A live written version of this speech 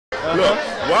Look,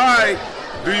 why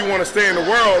do you want to stay in the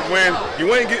world when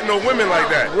you ain't getting no women like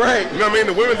that? Right. You know what I mean?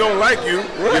 The women don't like you.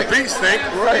 Right. Your feet stink.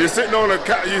 Right. You're sitting on the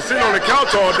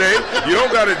couch all day. You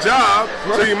don't got a job,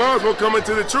 so you might as well come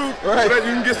into the truth so that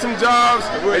you can get some jobs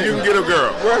and you can get a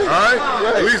girl. Right. All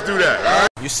right? At least do that. All right?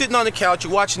 You're sitting on the couch,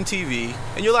 you're watching TV,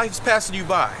 and your life is passing you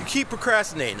by. You keep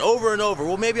procrastinating over and over.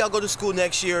 Well, maybe I'll go to school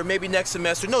next year, maybe next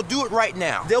semester. No, do it right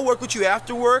now. They'll work with you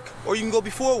after work, or you can go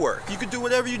before work. You can do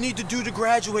whatever you need to do to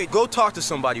graduate. Go talk to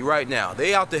somebody right now.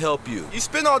 They out to help you. You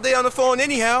spend all day on the phone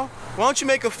anyhow. Why don't you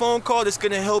make a phone call that's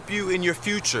gonna help you in your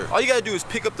future? All you gotta do is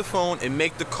pick up the phone and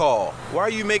make the call. Why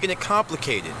are you making it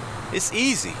complicated? It's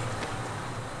easy.